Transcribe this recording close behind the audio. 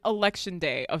election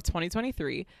day of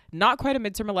 2023, not quite a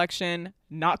midterm election,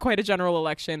 not quite a general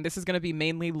election. This is going to be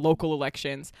mainly local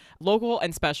elections, local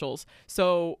and specials.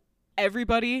 So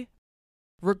everybody,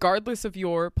 regardless of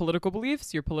your political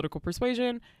beliefs, your political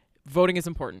persuasion, voting is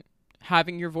important.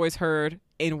 Having your voice heard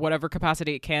in whatever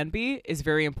capacity it can be is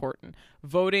very important.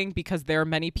 Voting, because there are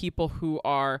many people who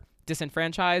are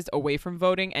disenfranchised, away from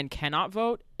voting, and cannot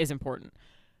vote, is important.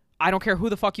 I don't care who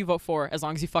the fuck you vote for, as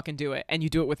long as you fucking do it, and you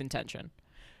do it with intention.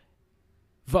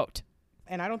 Vote.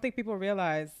 And I don't think people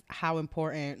realize how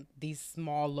important these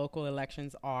small local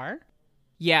elections are.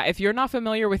 Yeah, if you're not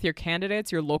familiar with your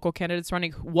candidates, your local candidates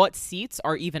running, what seats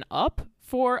are even up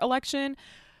for election,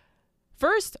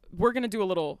 first, we're going to do a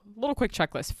little quick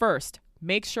checklist. First,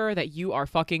 make sure that you are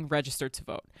fucking registered to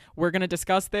vote. We're going to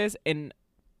discuss this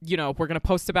we're going to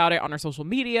post about it on our social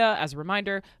media as a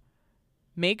reminder.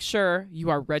 Make sure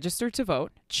you are registered to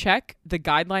vote. Check the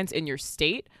guidelines in your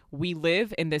state. We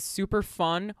live in this super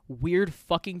fun, weird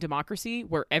fucking democracy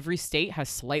where every state has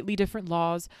slightly different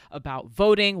laws about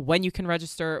voting, when you can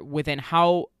register, within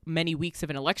how many weeks of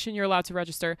an election you're allowed to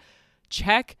register.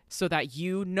 Check so that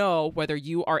you know whether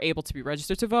you are able to be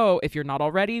registered to vote, if you're not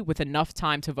already, with enough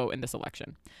time to vote in this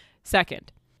election.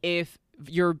 Second, if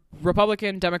you're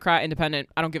Republican, Democrat, Independent,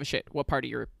 I don't give a shit what party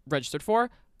you're registered for,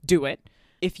 do it.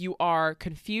 If you are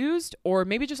confused or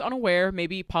maybe just unaware,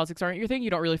 maybe politics aren't your thing,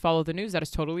 you don't really follow the news, that is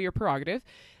totally your prerogative.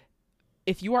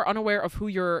 If you are unaware of who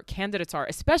your candidates are,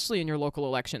 especially in your local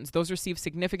elections, those receive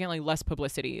significantly less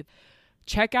publicity.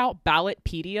 Check out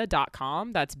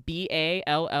ballotpedia.com. That's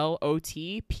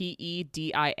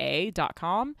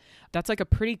ballotpedia.com. That's like a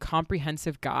pretty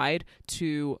comprehensive guide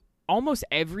to almost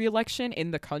every election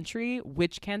in the country,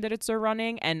 which candidates are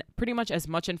running, and pretty much as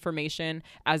much information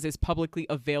as is publicly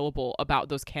available about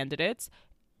those candidates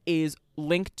is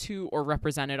linked to or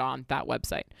represented on that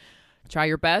website. Try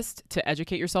your best to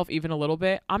educate yourself even a little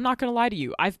bit. I'm not going to lie to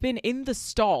you. I've been in the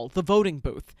stall, the voting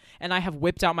booth, and I have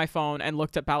whipped out my phone and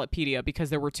looked at Ballotpedia because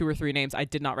there were 2 or 3 names I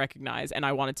did not recognize, and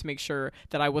I wanted to make sure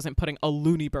that I wasn't putting a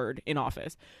loony bird in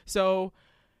office. So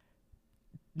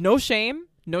no shame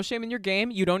in your game.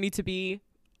 You don't need to be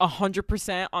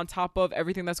 100% on top of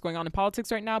everything that's going on in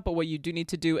politics right now, but what you do need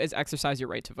to do is exercise your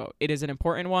right to vote. It is an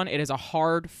important one. It is a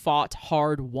hard-fought,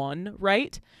 hard-won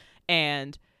right,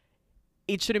 and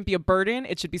it shouldn't be a burden.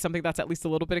 It should be something that's at least a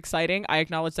little bit exciting. I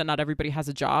acknowledge that not everybody has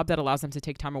a job that allows them to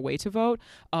take time away to vote.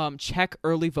 Check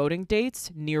early voting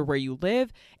dates near where you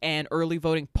live and early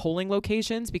voting polling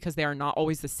locations, because they are not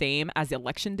always the same as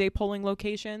election day polling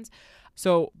locations.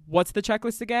 So what's the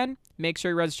checklist again? Make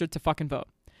sure you're registered to fucking vote.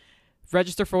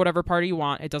 Register for whatever party you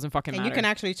want. It doesn't fucking matter. And you can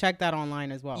actually check that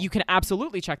online as well. You can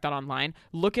absolutely check that online.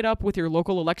 Look it up with your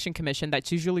local election commission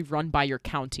that's usually run by your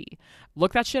county.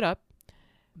 Look that shit up.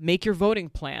 Make your voting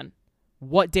plan.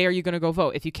 What day are you going to go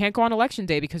vote? If you can't go on election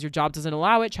day because your job doesn't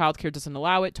allow it, childcare doesn't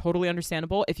allow it, totally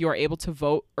understandable. If you are able to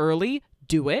vote early,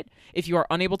 do it. If you are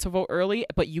unable to vote early,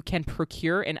 but you can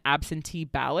procure an absentee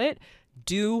ballot,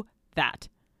 do that.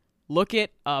 Look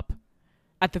it up.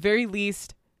 At the very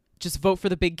least, just vote for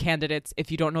the big candidates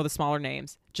if you don't know the smaller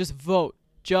names. Just vote.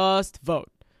 Just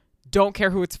vote. Don't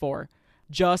care who it's for.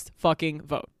 Just fucking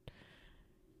vote.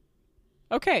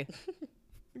 Okay.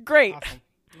 Great. Awesome.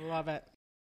 Love it.